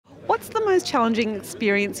what's the most challenging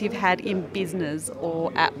experience you've had in business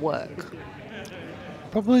or at work?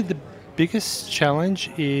 Probably the biggest challenge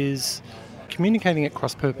is communicating at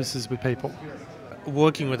cross purposes with people.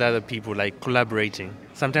 Working with other people, like collaborating.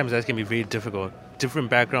 Sometimes that can be very difficult. Different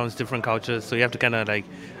backgrounds, different cultures, so you have to kind of like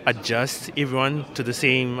adjust everyone to the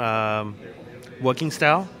same working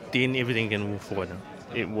style, then everything can move forward.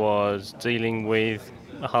 It was dealing with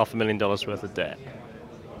 $500,000 worth of debt.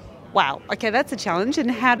 Wow, okay, that's a challenge. And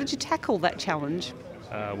how did you tackle that challenge?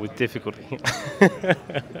 With difficulty.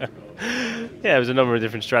 Yeah, there was a number of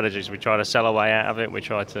different strategies. We tried to sell our way out of it, we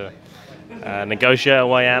tried to negotiate our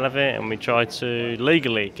way out of it, and we tried to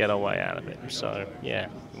legally get our way out of it. So yeah,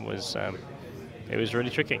 it was really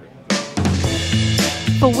tricky.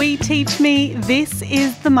 For We Teach Me, this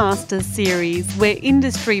is the Masters series, where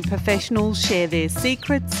industry professionals share their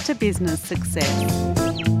secrets to business success.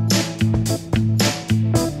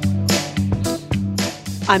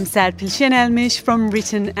 I'm Sad Pilchen-Elmish from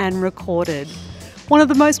Written and Recorded. One of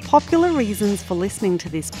the most popular reasons for listening to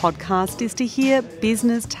this podcast is to hear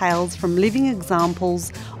business tales from living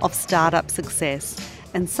examples of startup success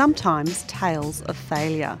and sometimes tales of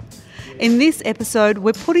failure. In this episode,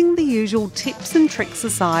 we're putting the usual tips and tricks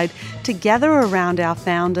aside to gather around our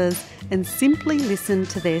founders and simply listen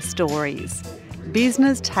to their stories.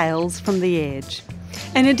 Business tales from the edge.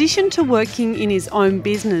 In addition to working in his own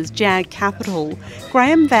business, Jag Capital,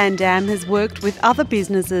 Graham Van Dam has worked with other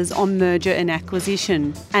businesses on merger and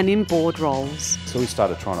acquisition and in board roles. So we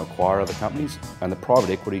started trying to acquire other companies, and the private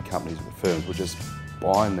equity companies, firms, were just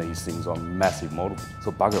buying these things on massive multiples.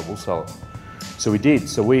 So bugger it, we'll sell it. So we did.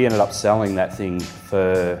 So we ended up selling that thing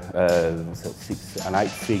for an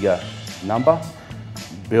 8-figure number.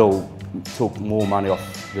 Bill took more money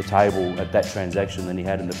off the table at that transaction than he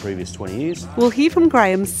had in the previous 20 years. We'll hear from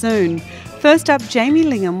Graham soon. First up, Jamie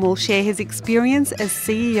Lingham will share his experience as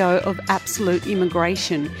CEO of Absolute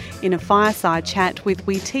Immigration in a fireside chat with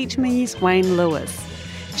We Teach Me's Wayne Lewis.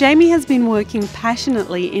 Jamie has been working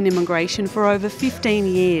passionately in immigration for over 15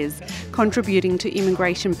 years, contributing to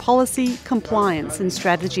immigration policy, compliance and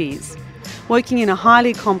strategies. Working in a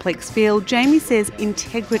highly complex field, Jamie says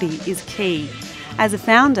integrity is key. As a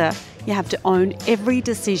founder, you have to own every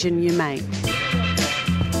decision you make.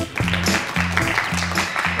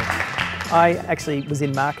 I actually was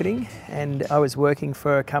in marketing and I was working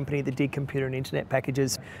for a company that did computer and internet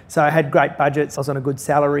packages. So I had great budgets, I was on a good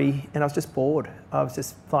salary, and I was just bored. I was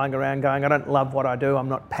just flying around going, I don't love what I do, I'm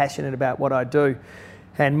not passionate about what I do.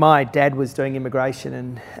 And my dad was doing immigration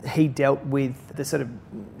and he dealt with the sort of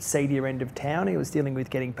seedier end of town. He was dealing with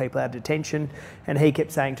getting people out of detention, and he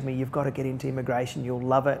kept saying to me, you've got to get into immigration, you'll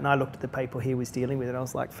love it. And I looked at the people he was dealing with and I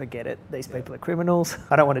was like, forget it, these people are criminals,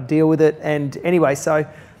 I don't want to deal with it. And anyway, so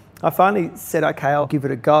I finally said, okay, I'll give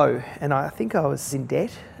it a go. And I think I was in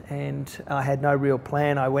debt and I had no real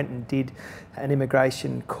plan. I went and did an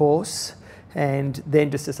immigration course and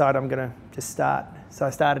then just decided I'm going to just start. So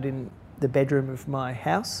I started in the bedroom of my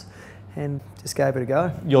house and just gave it a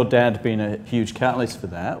go. Your dad being a huge catalyst for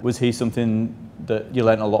that, was he something that you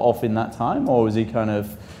learnt a lot of in that time, or was he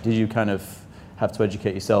did you have to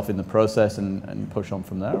educate yourself in the process and push on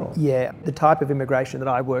from there? Or? Yeah, the type of immigration that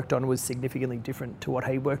I worked on was significantly different to what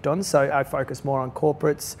he worked on. So I focused more on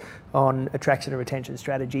corporates, on attraction and retention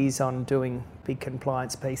strategies, on doing big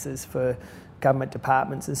compliance pieces for government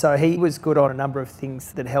departments. And so he was good on a number of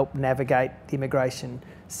things that helped navigate the immigration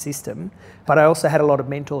system. But I also had a lot of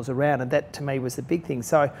mentors around, and that to me was the big thing.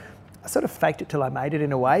 So I sort of faked it till I made it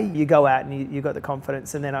in a way. You go out and you got the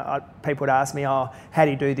confidence, and then people would ask me, oh, how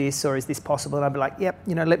do you do this, or is this possible? And I'd be like, yep,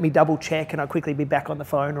 let me double check, and I'd quickly be back on the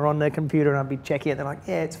phone or on the computer and I'd be checking it. They're like,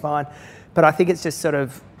 yeah, it's fine. But I think it's just sort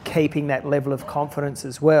of keeping that level of confidence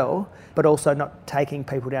as well, but also not taking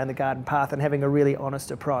people down the garden path and having a really honest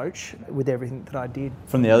approach with everything that I did.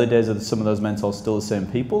 From the early days, are some of those mentors still the same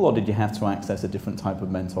people, or did you have to access a different type of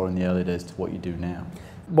mentor in the early days to what you do now?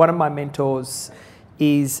 One of my mentors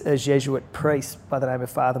is a Jesuit priest by the name of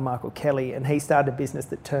Father Michael Kelly, and he started a business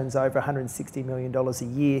that turns over $160 million a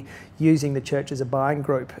year using the church as a buying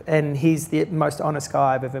group. And he's the most honest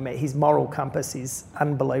guy I've ever met. His moral compass is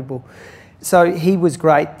unbelievable. So he was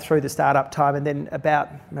great through the startup time, and then about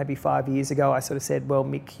maybe 5 years ago I sort of said, well,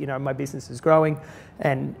 Mick, my business is growing,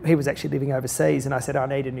 and he was actually living overseas, and I said, I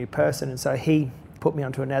need a new person. And so he put me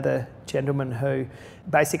onto another gentleman who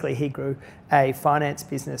basically he grew a finance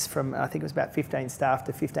business from, I think it was about 15 staff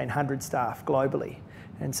to 1,500 staff globally.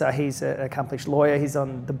 And so he's an accomplished lawyer, he's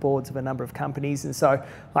on the boards of a number of companies, and so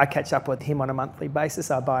I catch up with him on a monthly basis.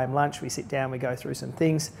 I buy him lunch, we sit down, we go through some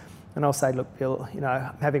things. And I'll say, look, Bill,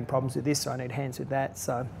 I'm having problems with this, so I need hands with that.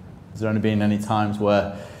 So, has there only been any times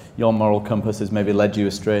where your moral compass has maybe led you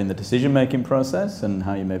astray in the decision-making process, and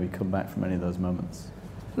how you maybe come back from any of those moments?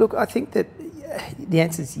 Look, I think that the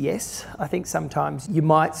answer is yes. I think sometimes you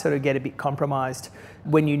might sort of get a bit compromised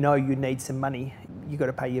when you know you need some money. You've got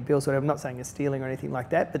to pay your bills, whatever. I'm not saying you're stealing or anything like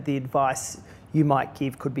that, but the advice you might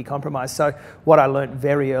give could be compromised. So what I learnt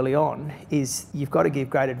very early on is you've got to give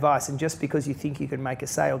great advice, and just because you think you can make a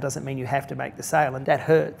sale doesn't mean you have to make the sale, and that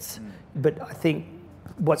hurts. But I think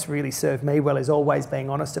what's really served me well is always being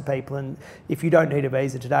honest to people, and if you don't need a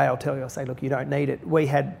visa today, I'll tell you, I'll say, look, you don't need it. We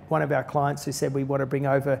had one of our clients who said we want to bring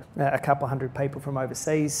over a couple hundred people from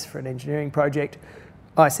overseas for an engineering project.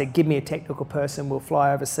 I said, give me a technical person, we'll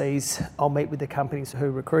fly overseas, I'll meet with the companies who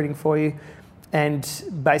are recruiting for you. And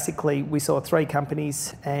basically we saw 3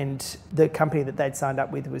 companies, and the company that they'd signed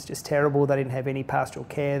up with was just terrible. They didn't have any pastoral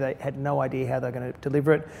care. They had no idea how they were going to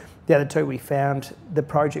deliver it. The other 2 we found, the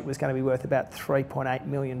project was going to be worth about $3.8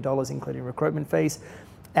 million, including recruitment fees.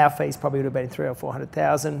 Our fees probably would have been $300,000 or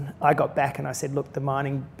 $400,000. I got back and I said, look, the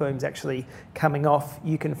mining boom's actually coming off.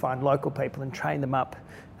 You can find local people and train them up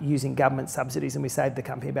using government subsidies, and we saved the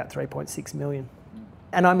company about $3.6 million.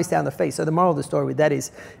 And I missed out on the fee. So the moral of the story with that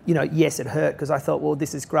is, yes, it hurt because I thought, well,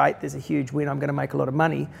 this is great. There's a huge win. I'm going to make a lot of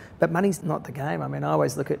money. But money's not the game. I mean, I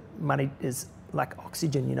always look at money as like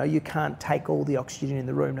oxygen. You can't take all the oxygen in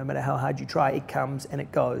the room, no matter how hard you try. It comes and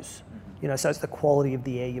it goes. So it's the quality of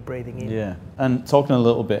the air you're breathing in. Yeah. And talking a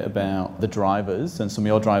little bit about the drivers and some of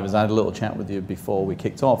your drivers, I had a little chat with you before we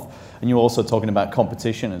kicked off, and you were also talking about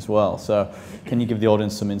competition as well. So can you give the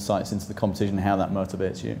audience some insights into the competition and how that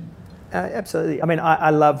motivates you? Absolutely. I mean, I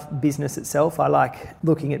love business itself. I like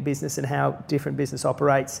looking at business and how different business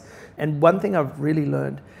operates. And one thing I've really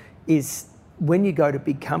learned is when you go to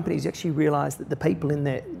big companies, you actually realise that the people in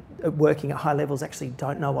there working at high levels actually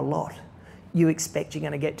don't know a lot. You expect you're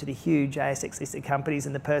going to get to the huge ASX listed companies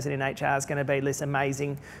and the person in HR is going to be this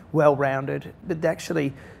amazing, well-rounded, but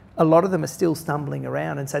actually a lot of them are still stumbling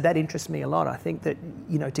around, and so that interests me a lot. I think that,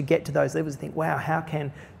 to get to those levels, I think, wow, how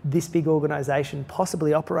can this big organisation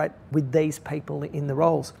possibly operate with these people in the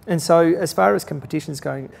roles? And so as far as competition's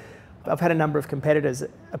going, I've had a number of competitors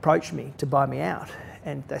approach me to buy me out,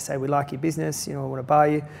 and they say, we like your business, I want to buy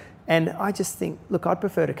you. And I just think, look, I'd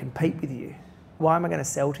prefer to compete with you. Why am I going to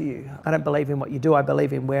sell to you? I don't believe in what you do. I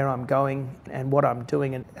believe in where I'm going and what I'm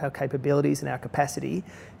doing and our capabilities and our capacity.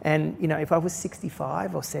 And, if I was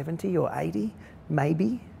 65 or 70 or 80,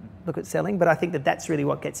 maybe look at selling. But I think that that's really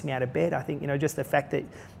what gets me out of bed. I think, just the fact that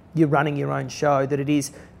you're running your own show, that it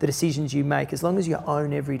is the decisions you make. As long as you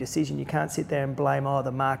own every decision, you can't sit there and blame,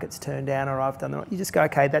 the market's turned down or I've done that. You just go,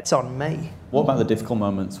 okay, that's on me. What about the difficult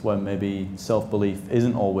moments when maybe self-belief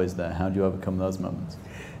isn't always there? How do you overcome those moments?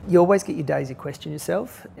 You always get your days you question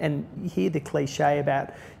yourself, and you hear the cliche about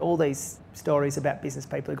all these stories about business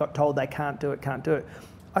people who got told they can't do it.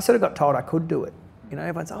 I sort of got told I could do it.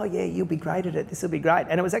 Everyone's, oh yeah, you'll be great at it, this will be great.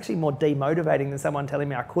 And it was actually more demotivating than someone telling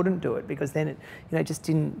me I couldn't do it, because then it, just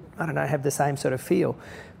didn't, have the same sort of feel.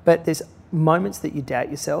 But there's moments that you doubt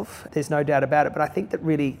yourself, there's no doubt about it, but I think that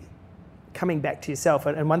really coming back to yourself,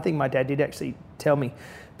 and one thing my dad did actually tell me,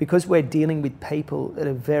 because we're dealing with people at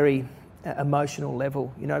a very emotional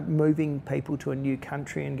level, moving people to a new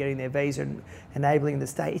country and getting their visa and enabling them to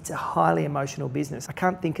stay, it's a highly emotional business. I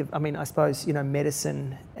can't think of, I suppose,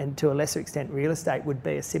 medicine and to a lesser extent real estate would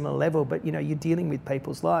be a similar level, but you're dealing with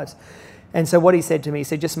people's lives. And so what he said to me, he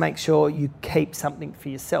said, just make sure you keep something for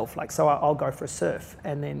yourself. Like, so I'll go for a surf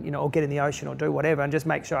and then, I'll get in the ocean or do whatever, and just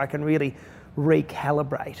make sure I can really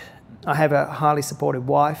recalibrate. I have a highly supportive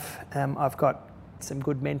wife. I've got some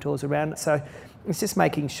good mentors around. So it's just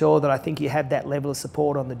making sure that I think you have that level of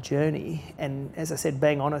support on the journey. And as I said,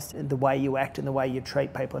 being honest in the way you act and the way you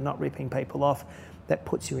treat people and not ripping people off, that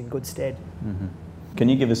puts you in good stead. Mm-hmm. Can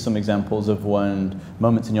you give us some examples of when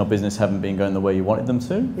moments in your business haven't been going the way you wanted them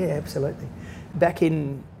to? Yeah, absolutely. Back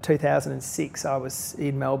in 2006, I was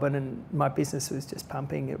in Melbourne and my business was just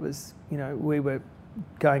pumping. It was, we were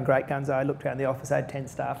going great guns. I looked around the office, I had 10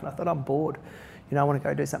 staff, and I thought, I'm bored. I want to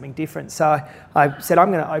go do something different. So I said,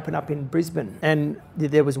 I'm going to open up in Brisbane. And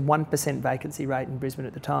there was 1% vacancy rate in Brisbane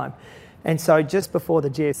at the time. And so just before the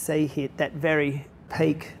GFC hit, that very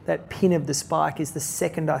peak, that pin of the spike is the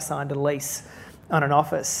second I signed a lease on an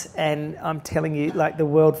office. And I'm telling you, like, the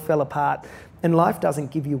world fell apart. And life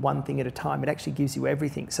doesn't give you one thing at a time. It actually gives you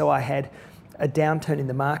everything. So I had a downturn in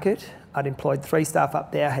the market. I'd employed 3 staff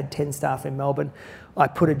up there. I had 10 staff in Melbourne. I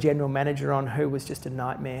put a general manager on who was just a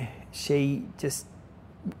nightmare. She just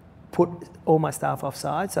put all my staff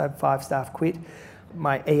offside, so 5 staff quit.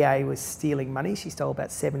 My EA was stealing money. She stole about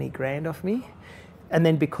 70 grand off me. And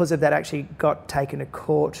then because of that, actually got taken to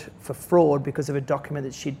court for fraud because of a document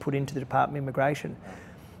that she'd put into the Department of Immigration.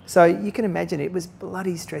 So you can imagine it was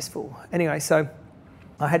bloody stressful. Anyway, so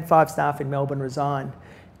I had 5 staff in Melbourne resign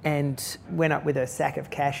and went up with a sack of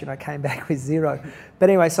cash and I came back with 0. But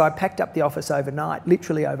anyway, so I packed up the office overnight,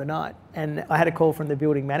 literally overnight. And I had a call from the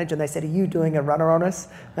building manager and they said, "Are you doing a runner on us?"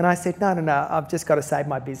 And I said, no, I've just got to save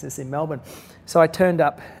my business in Melbourne. So I turned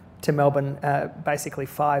up to Melbourne, basically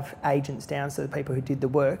 5 agents down, so the people who did the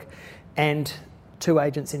work, and 2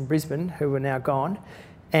 agents in Brisbane who were now gone.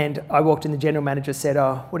 And I walked in, the general manager said,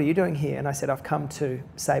 "Oh, what are you doing here?" And I said, "I've come to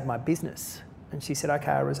save my business." And she said,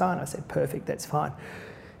 "Okay, I resign." I said, "Perfect, that's fine."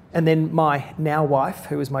 And then my now wife,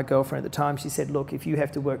 who was my girlfriend at the time, she said, "Look, if you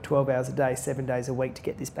have to work 12 hours a day, 7 days a week to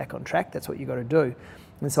get this back on track, that's what you got to do."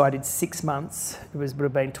 And so I did 6 months. Would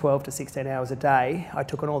have been 12 to 16 hours a day. I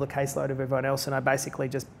took on all the caseload of everyone else and I basically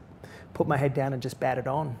just put my head down and just batted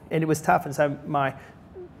on. And it was tough. And so my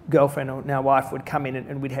girlfriend, or now wife, would come in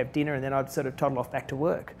and we'd have dinner and then I'd sort of toddle off back to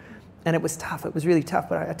work. And it was tough. It was really tough.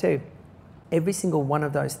 But I tell you, every single one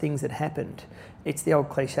of those things that happened, it's the old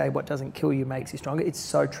cliche, what doesn't kill you makes you stronger. It's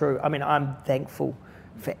so true. I mean, I'm thankful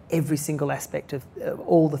for every single aspect of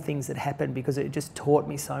all the things that happened because it just taught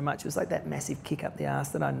me so much. It was like that massive kick up the arse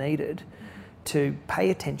that I needed to pay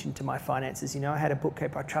attention to my finances. You know, I had a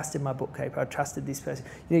bookkeeper. I trusted my bookkeeper. I trusted this person.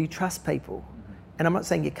 You know, you trust people. And I'm not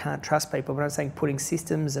saying you can't trust people, but I'm saying putting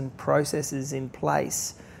systems and processes in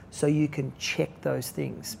place so you can check those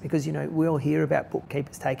things. Because, you know, we all hear about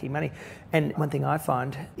bookkeepers taking money. And one thing I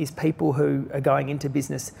find is people who are going into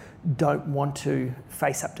business don't want to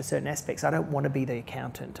face up to certain aspects. I don't want to be the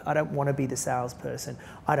accountant. I don't want to be the salesperson.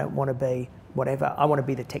 I don't want to be whatever. I want to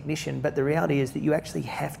be the technician. But the reality is that you actually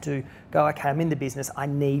have to go, okay, I'm in the business. I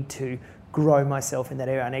need to grow myself in that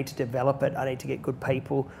area. I need to develop it. I need to get good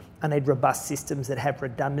people. I need robust systems that have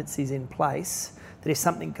redundancies in place, that if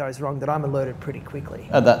something goes wrong, that I'm alerted pretty quickly.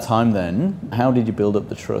 At that time then, how did you build up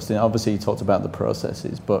the trust? And obviously you talked about the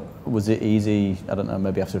processes, but was it easy, I don't know,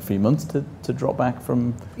 maybe after a few months to drop back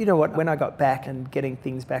from? You know what, when I got back and getting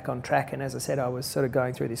things back on track, and as I said, I was sort of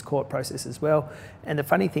going through this court process as well. And the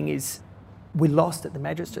funny thing is, we lost at the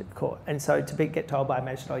magistrate court. And so to get told by a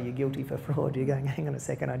magistrate, "Oh, you're guilty for fraud," you're going, hang on a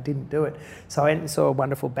second, I didn't do it. So I went and saw a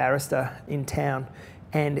wonderful barrister in town.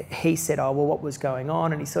 And he said, "Oh, well, what was going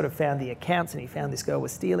on?" And he sort of found the accounts and he found this girl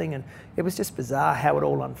was stealing. And it was just bizarre how it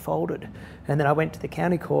all unfolded. And then I went to the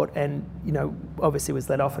county court and, you know, obviously was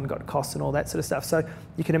let off and got costs and all that sort of stuff. So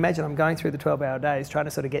you can imagine I'm going through the 12-hour days trying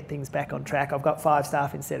to sort of get things back on track. I've got 5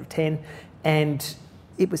 staff instead of 10. And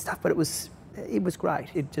it was tough, but it was great.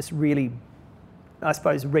 It just really, I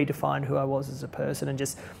suppose, redefined who I was as a person and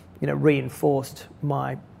just, you know, reinforced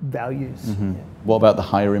my values. Mm-hmm. Yeah. What about the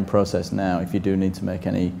hiring process now? If you do need to make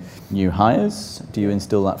any new hires, do you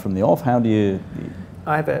instill that from the off? How do you?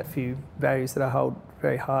 I have a few values that I hold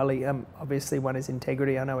very highly. Obviously, one is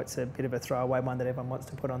integrity. I know it's a bit of a throwaway one that everyone wants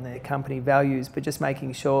to put on their company values, but just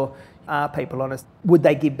making sure, are people honest? Would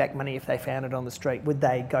they give back money if they found it on the street? Would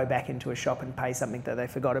they go back into a shop and pay something that they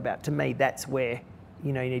forgot about? To me, that's where,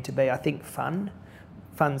 you know, you need to be. I think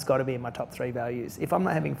fun's got to be in my top 3 values. If I'm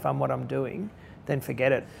not having fun what I'm doing, then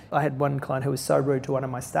forget it. I had one client who was so rude to one of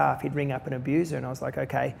my staff, he'd ring up and abuse her, and I was like,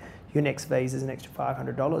 "Okay, your next fees is an extra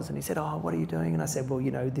 $500. And he said, "Oh, what are you doing?" And I said, "Well,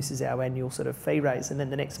 you know, this is our annual sort of fee raise." And then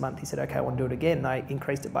the next month he said, "Okay, I want to do it again." And I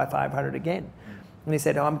increased it by $500 again. And he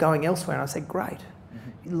said, "Oh, I'm going elsewhere." And I said, "Great.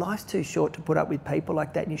 Life's too short to put up with people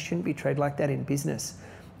like that, and you shouldn't be treated like that in business."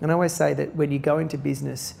 And I always say that when you go into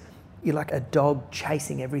business, you're like a dog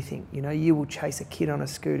chasing everything. You know, you will chase a kid on a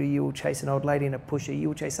scooter, you will chase an old lady in a pusher, you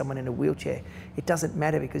will chase someone in a wheelchair. It doesn't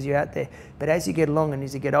matter because you're out there. But as you get along and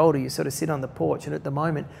as you get older, you sort of sit on the porch. And at the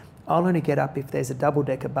moment, I'll only get up if there's a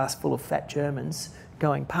double-decker bus full of fat Germans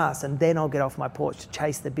going past, and then I'll get off my porch to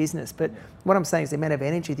chase the business. But what I'm saying is the amount of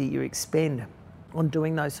energy that you expend on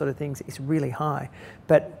doing those sort of things is really high.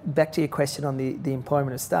 But back to your question on the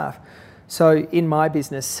employment of staff. So in my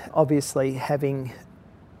business, obviously having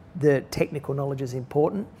the technical knowledge is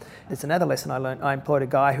important. It's another lesson I learned. I employed a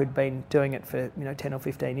guy who'd been doing it for 10 or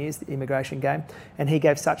 15 years, the immigration game, and he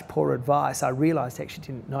gave such poor advice. I realised he actually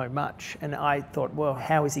didn't know much, and I thought, well,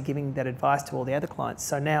 how is he giving that advice to all the other clients?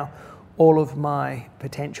 So now all of my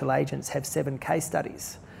potential agents have 7 case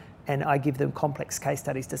studies, and I give them complex case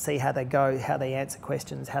studies to see how they go, how they answer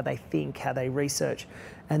questions, how they think, how they research,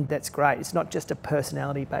 and that's great. It's not just a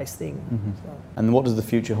personality-based thing. Mm-hmm. So. And what does the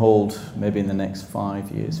future hold maybe in the next 5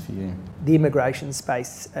 years for you? The immigration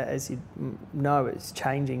space, as you know, is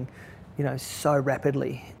changing, so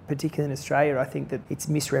rapidly, particularly in Australia. I think that it's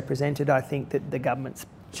misrepresented. I think that the government's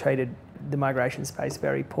treated the migration space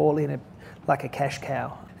very poorly, like a cash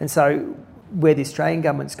cow. And so Where the Australian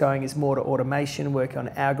government's going is more to automation, work on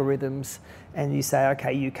algorithms, and you say,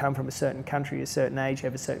 okay, you come from a certain country, a certain age, you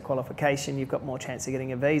have a certain qualification, you've got more chance of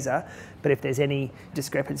getting a visa. But if there's any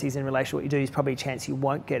discrepancies in relation to what you do, there's probably a chance you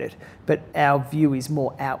won't get it. But our view is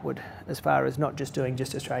more outward, as far as not just doing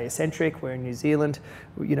just Australia-centric. We're in New Zealand,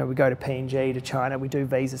 we go to PNG, to China, we do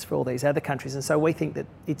visas for all these other countries. And so we think that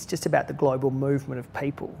it's just about the global movement of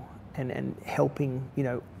people and helping,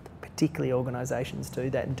 particularly organisations do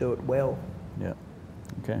that and do it well. Yeah.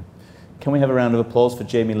 Okay. Can we have a round of applause for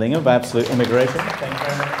Jamie Linger of Absolute Immigration? Thank you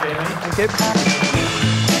very much, Jamie. Thank you.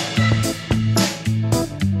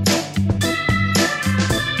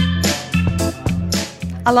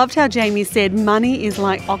 I loved how Jamie said money is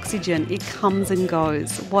like oxygen, it comes and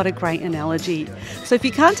goes. What a great analogy. So if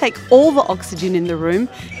you can't take all the oxygen in the room,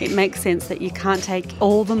 it makes sense that you can't take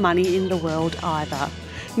all the money in the world either.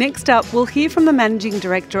 Next up, we'll hear from the Managing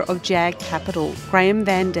Director of JAG Capital, Graham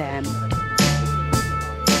Van Dam.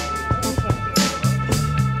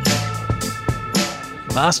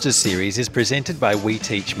 Masters Series is presented by We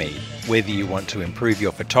Teach Me. Whether you want to improve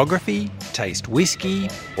your photography, taste whiskey,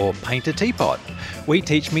 or paint a teapot, We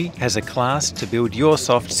Teach Me has a class to build your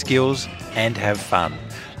soft skills and have fun.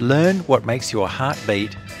 Learn what makes your heart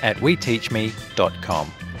beat at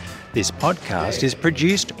weteachme.com. This podcast is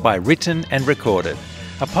produced by Written and Recorded.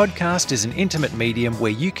 A podcast is an intimate medium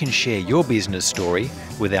where you can share your business story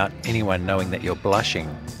without anyone knowing that you're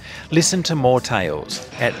blushing. Listen to more tales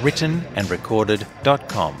at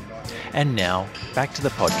writtenandrecorded.com. And now, back to the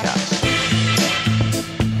podcast.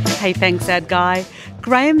 Hey, thanks, Ad Guy.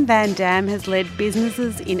 Graham Van Dam has led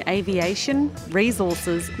businesses in aviation,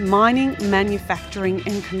 resources, mining, manufacturing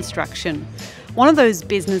and construction. One of those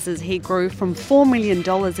businesses he grew from $4 million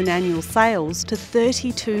in annual sales to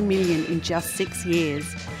 $32 million in just 6 years.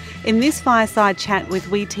 In this fireside chat with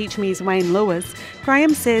We Teach Me's Wayne Lewis,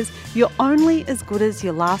 Graham says you're only as good as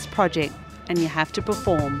your last project and you have to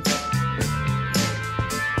perform.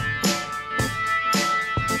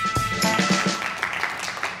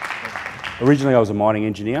 Originally I was a mining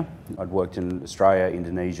engineer. I'd worked in Australia,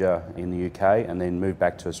 Indonesia, in the UK, and then moved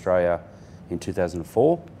back to Australia in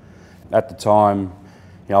 2004. At the time,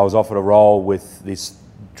 I was offered a role with this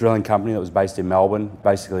drilling company that was based in Melbourne,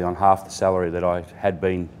 basically on half the salary that I had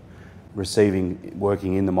been receiving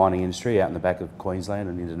working in the mining industry out in the back of Queensland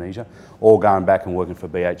and Indonesia, or going back and working for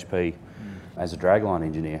BHP as a dragline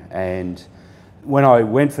engineer. And when I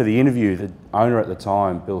went for the interview, the owner at the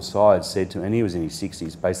time, Bill Sides, said to me, and he was in his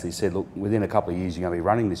 60s, basically said, look, within a couple of years you're going to be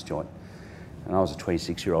running this joint. And I was a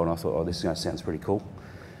 26-year-old and I thought, oh, this sounds pretty cool.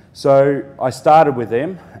 So I started with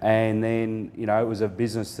them, and then, it was a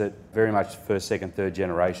business that very much first, second, third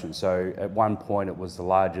generation. So at one point it was the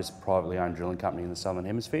largest privately owned drilling company in the Southern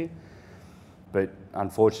Hemisphere. But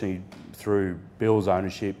unfortunately, through Bill's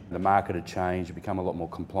ownership, the market had changed, it become a lot more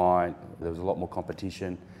compliant, there was a lot more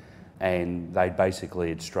competition, and they basically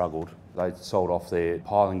had struggled. They sold off their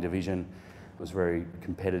piling division. It was very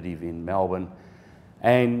competitive in Melbourne.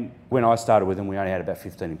 And when I started with them, we only had about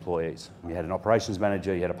 15 employees. You had an operations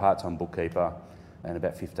manager, you had a part-time bookkeeper, and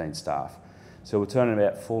about 15 staff. So we're turning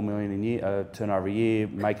about $4 million turnover a year,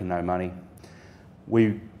 making no money.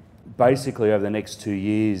 We basically, over the next 2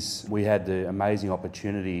 years, we had the amazing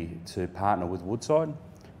opportunity to partner with Woodside.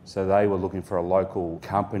 So they were looking for a local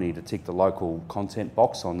company to tick the local content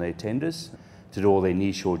box on their tenders to do all their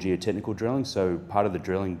nearshore geotechnical drilling. So part of the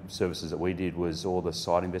drilling services that we did was all the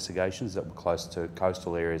site investigations that were close to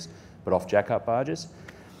coastal areas but off jack-up barges.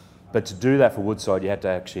 But to do that for Woodside, you had to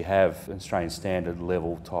actually have an Australian standard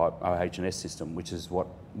level type OH&S system, which is what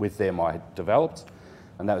with them I had developed.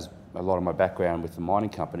 And that was a lot of my background with the mining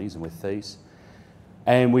companies and with Thiess.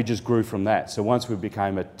 And we just grew from that. So once we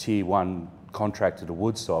became a tier one contractor to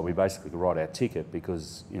Woodside, we basically could write our ticket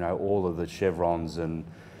because, all of the Chevrons and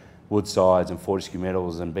Woodsides and Fortescue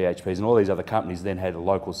Metals and BHPs and all these other companies then had a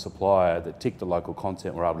local supplier that ticked the local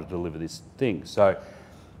content and were able to deliver this thing. So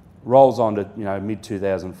rolls on to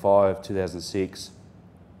mid-2005, 2006,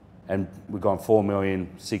 and we've gone 4 million,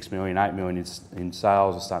 6 million, 8 million in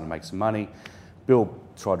sales. We're starting to make some money. Bill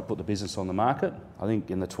tried to put the business on the market. I think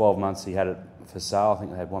in the 12 months he had it for sale, I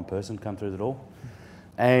think they had one person come through the door.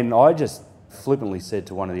 And I just flippantly said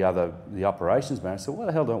to one of the operations managers, I said, why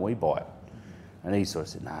the hell don't we buy it? And he sort of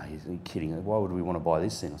said, nah, he's kidding. Why would we want to buy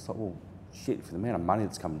this thing? I thought, well, shit, for the amount of money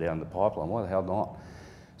that's coming down the pipeline, why the hell not?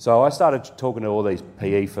 So I started talking to all these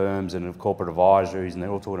PE firms and corporate advisories, and they're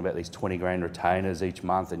all talking about these 20 grand retainers each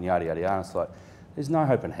month and yada, yada, yada. And it's like, there's no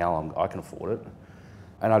hope in hell I can afford it.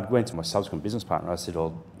 And I went to my subsequent business partner. I said,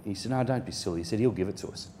 he said, no, don't be silly. He said, he'll give it to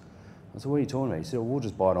us. I said, what are you talking about? He said, well, we'll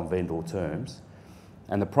just buy it on vendor terms.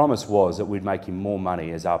 And the promise was that we'd make him more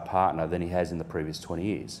money as our partner than he has in the previous 20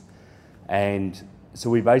 years. And so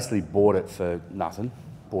we basically bought it for nothing,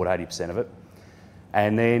 bought 80% of it.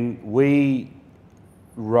 And then we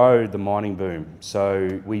rode the mining boom.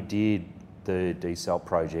 So we did the desal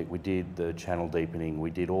project, we did the channel deepening, we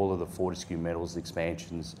did all of the Fortescue Metals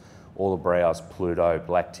expansions, all the Browse, Pluto,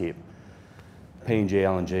 Blacktip, PNG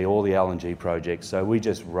LNG, all the LNG projects. So we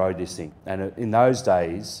just rode this thing. And in those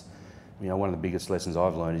days, you know, one of the biggest lessons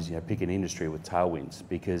I've learned is, you know, pick an industry with tailwinds,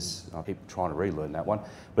 because I keep trying to relearn that one.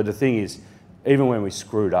 But the thing is, even when we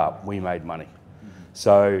screwed up, we made money.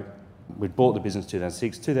 So we bought the business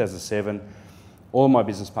 2006, 2007. All of my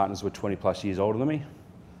business partners were 20 plus years older than me.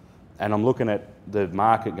 And I'm looking at the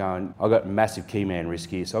market going, I've got massive key man risk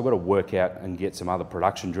here, so I've got to work out and get some other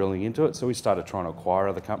production drilling into it. So we started trying to acquire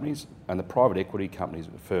other companies, and the private equity companies,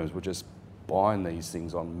 firms, were just buying these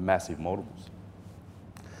things on massive multiples.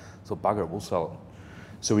 So bugger it, we'll sell it.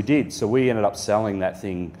 So we did. So we ended up selling that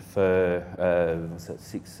thing for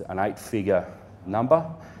an 8-figure number.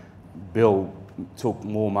 Bill took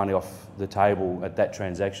more money off the table at that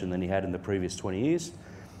transaction than he had in the previous 20 years.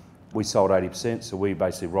 We sold 80%, so we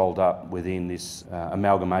basically rolled up within this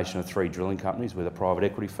amalgamation of 3 drilling companies with a private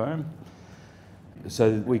equity firm.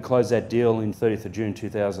 So we closed that deal in 30th of June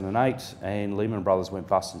 2008, and Lehman Brothers went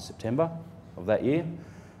bust in September of that year.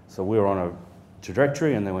 So we were on a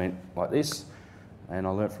trajectory, and they went like this. And I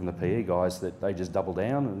learnt from the PE guys that they just doubled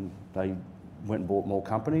down, and they went and bought more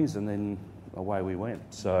companies, and then away we went.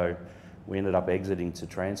 So we ended up exiting to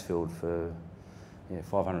Transfield for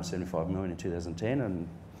 $575 million in 2010, and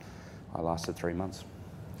I lasted 3 months.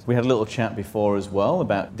 We had a little chat before as well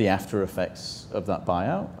about the after effects of that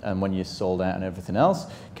buyout and when you sold out and everything else.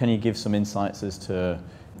 Can you give some insights as to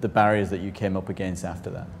the barriers that you came up against after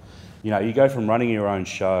that? You know, you go from running your own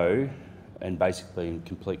show and basically in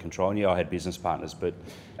complete control. And yeah, I had business partners, but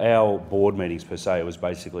our board meetings per se was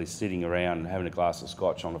basically sitting around having a glass of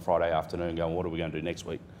scotch on a Friday afternoon going, what are we going to do next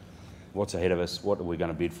week? What's ahead of us? What are we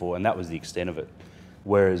going to bid for? And that was the extent of it.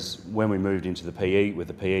 Whereas when we moved into the PE with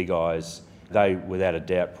the PE guys, they without a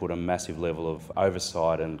doubt put a massive level of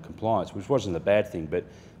oversight and compliance, which wasn't a bad thing, but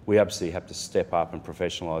we absolutely had to step up and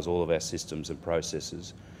professionalise all of our systems and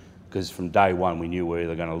processes, because from day one we knew we were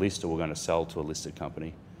either going to list or we we're going to sell to a listed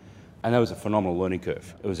company. And that was a phenomenal learning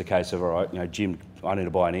curve. It was a case of, all right, you know, Jim, I need to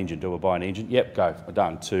buy an engine. Do I buy an engine? Yep, go. I'm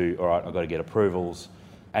done. 2, all right, I've got to get approvals.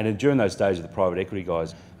 And during those days with the private equity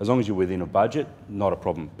guys, as long as you're within a budget, not a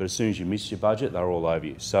problem. But as soon as you miss your budget, they're all over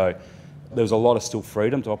you. So there was a lot of still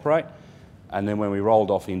freedom to operate. And then when we rolled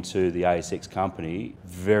off into the ASX company,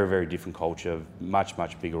 very, very different culture, much,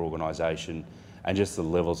 much bigger organisation, and just the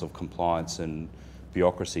levels of compliance and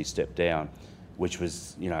bureaucracy stepped down, which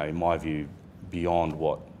was, you know, in my view, beyond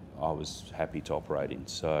what I was happy to operate in.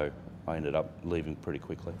 So I ended up leaving pretty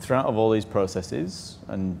quickly. Throughout of all these processes,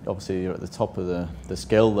 and obviously you're at the top of the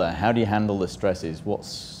scale there, how do you handle the stresses?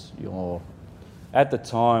 What's your... At the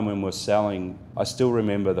time when we were selling, I still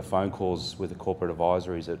remember the phone calls with the corporate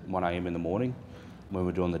advisories at 1 a.m. in the morning when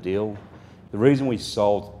we were doing the deal. The reason we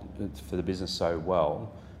sold for the business so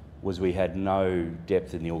well was we had no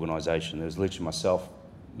depth in the organisation. There was literally myself,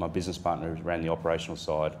 my business partner who ran the operational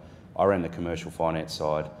side, I ran the commercial finance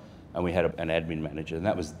side, and we had an admin manager, and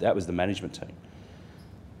that was the management team.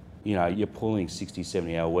 You know, you're pulling 60,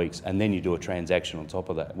 70-hour weeks, and then you do a transaction on top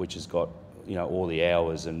of that, which has got, you know, all the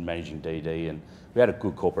hours and managing DD, and we had a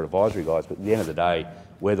good corporate advisory guys, but at the end of the day,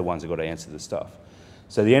 we're the ones that got to answer the stuff.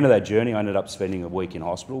 So at the end of that journey, I ended up spending a week in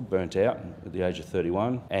hospital, burnt out at the age of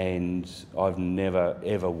 31, and I've never,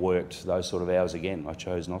 ever worked those sort of hours again. I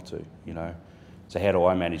chose not to, you know. So how do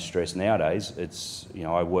I manage stress nowadays? It's, you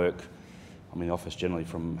know, I'm in the office generally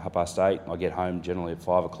from 8:30. I get home generally at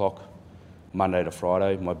 5 o'clock, Monday to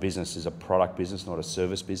Friday. My business is a product business, not a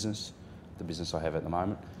service business, the business I have at the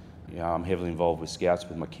moment. You know, I'm heavily involved with Scouts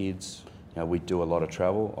with my kids. You know, we do a lot of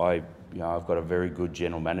travel. I've got a very good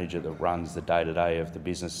general manager that runs the day-to-day of the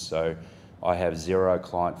business, so I have 0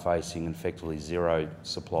 client-facing and effectively 0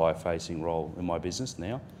 supplier-facing role in my business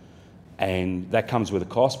now. And that comes with a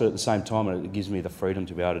cost, but at the same time, it gives me the freedom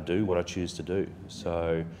to be able to do what I choose to do.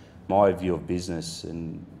 So my view of business,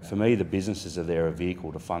 and for me, the businesses are there a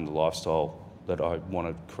vehicle to fund the lifestyle that I want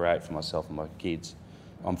to create for myself and my kids.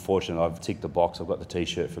 I'm fortunate I've ticked the box. I've got the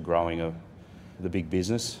T-shirt for growing the big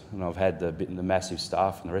business, and I've had the massive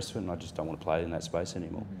staff and the rest of it, and I just don't want to play in that space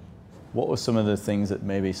anymore. What were some of the things that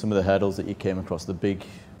maybe, some of the hurdles that you came across, the big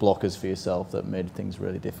blockers for yourself that made things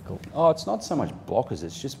really difficult? Oh, it's not so much blockers,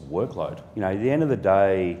 it's just workload. You know, at the end of the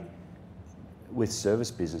day, with service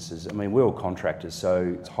businesses, I mean, we're all contractors,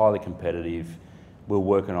 so it's highly competitive. We're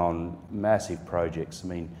working on massive projects. I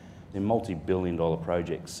mean, They're multi-billion-dollar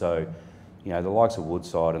projects. So, you know, the likes of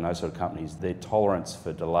Woodside and those sort of companies, their tolerance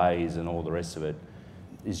for delays and all the rest of it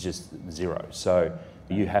is just zero. So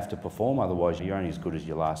you have to perform, otherwise you're only as good as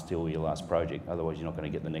your last deal or your last project, otherwise you're not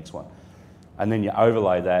going to get the next one. And then you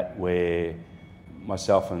overlay that where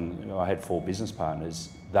myself and I had 4 business partners,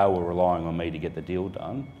 they were relying on me to get the deal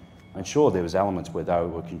done. And sure, there was elements where they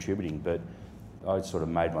were contributing, but I sort of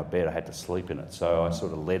made my bed, I had to sleep in it. So I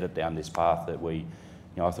sort of led it down this path that I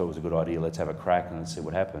thought it was a good idea, let's have a crack and let's see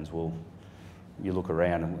what happens. Well, you look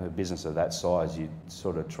around and a business of that size, you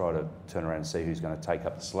sort of try to turn around and see who's going to take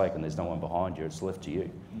up the slack, and there's no one behind you, it's left to you.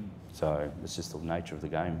 So it's just the nature of the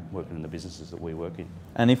game, working in the businesses that we work in.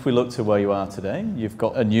 And if we look to where you are today, you've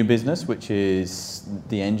got a new business, which is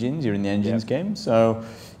the engines, you're in the engines game. So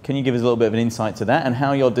can you give us a little bit of an insight to that and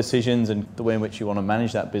how your decisions and the way in which you want to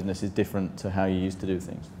manage that business is different to how you used to do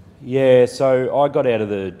things? Yeah, so I got out of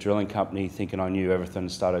the drilling company thinking I knew everything,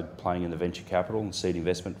 started playing in the venture capital and seed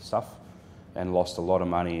investment stuff, and lost a lot of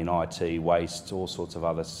money in IT, waste, all sorts of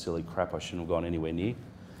other silly crap I shouldn't have gone anywhere near.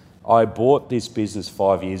 I bought this business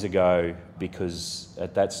 5 years ago because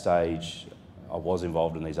at that stage I was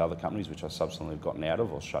involved in these other companies, which I subsequently have gotten out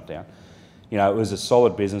of or shut down. You know, it was a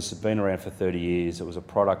solid business, it'd been around for 30 years, it was a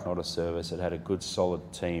product, not a service, it had a good solid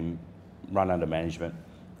team run under management.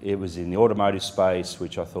 It was in the automotive space,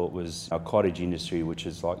 which I thought was a cottage industry, which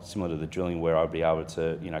is like similar to the drilling, where I'd be able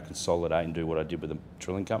to, you know, consolidate and do what I did with the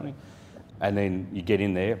drilling company. And then you get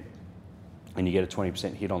in there and you get a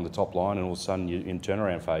 20% hit on the top line, and all of a sudden you're in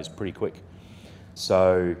turnaround phase pretty quick.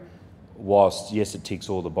 So whilst, yes, it ticks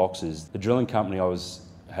all the boxes, the drilling company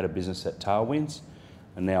had a business at tailwinds,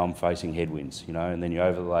 and now I'm facing headwinds, you know, and then you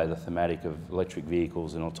overlay the thematic of electric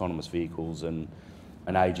vehicles and autonomous vehicles and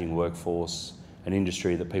an ageing workforce, an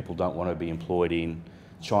industry that people don't want to be employed in,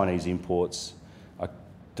 Chinese imports. I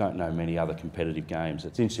don't know many other competitive games.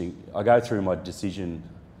 It's interesting, I go through my decision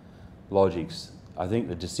logics. I think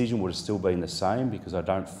the decision would have still been the same because I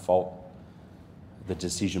don't fault the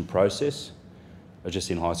decision process. But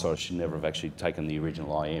just in hindsight, I should never have actually taken the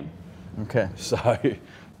original IM. Okay. So,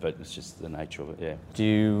 but it's just the nature of it, yeah.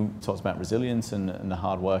 You talked about resilience and the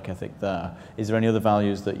hard work ethic there. Is there any other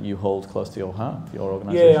values that you hold close to your heart, your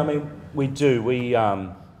organisation? Yeah, I mean, we do. We, you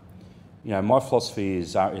know, my philosophy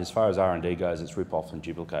is, as far as R&D goes, it's rip off and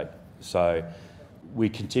duplicate. So we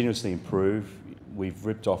continuously improve. We've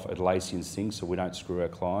ripped off Atlassian's things so we don't screw our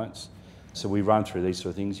clients. So we run through these sort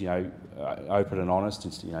of things, you know, open and honest,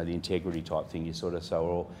 and, you know, the integrity type thing. You sort of say,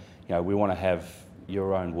 well, you know, we want to have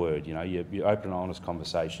your own word, you know, you open and honest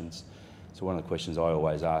conversations. So one of the questions I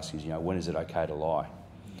always ask is, you know, when is it okay to lie?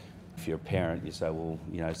 If you're a parent, you say, well,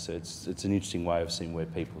 you know, so it's an interesting way of seeing where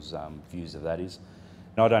people's views of that is.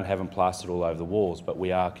 And I don't have them plastered all over the walls, but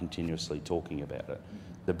we are continuously talking about it.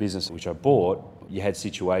 The business which I bought, you had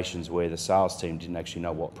situations where the sales team didn't actually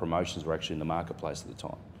know what promotions were actually in the marketplace at the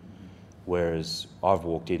time. Whereas I've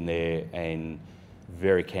walked in there and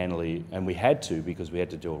very candidly, and we had to because we had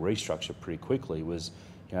to do a restructure pretty quickly, was,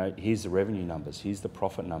 you know, here's the revenue numbers, here's the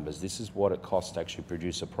profit numbers, this is what it costs to actually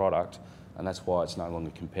produce a product, and that's why it's no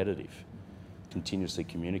longer competitive. Continuously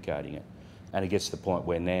communicating it. And it gets to the point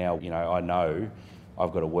where now, you know, I know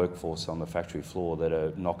I've got a workforce on the factory floor that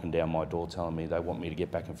are knocking down my door telling me they want me to get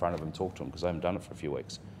back in front of them and talk to them because I haven't done it for a few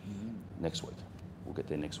weeks. Next week. We'll get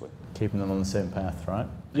there next week. Keeping them on the same path, right?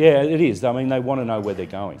 Yeah, it is. I mean, they want to know where they're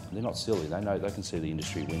going. They're not silly. They know they can see the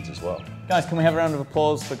industry wins as well. Guys, can we have a round of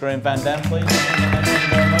applause for Graham Van Dam, please?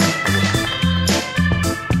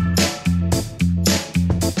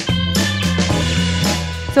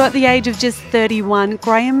 So at the age of just 31,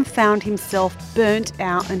 Graham found himself burnt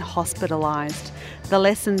out and hospitalised. The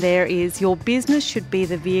lesson there is your business should be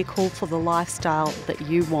the vehicle for the lifestyle that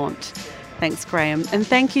you want. Thanks, Graham. And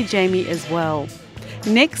thank you, Jamie, as well.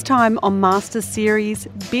 Next time on Master Series,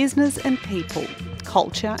 Business and People,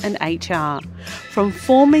 Culture and HR. From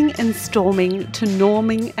forming and storming to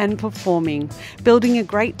norming and performing, building a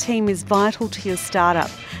great team is vital to your startup,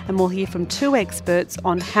 and we'll hear from 2 experts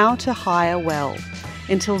on how to hire well.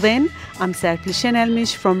 Until then, I'm Serpil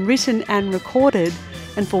Shenelmish from Written and Recorded,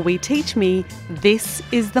 and for We Teach Me, this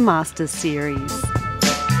is the Master Series.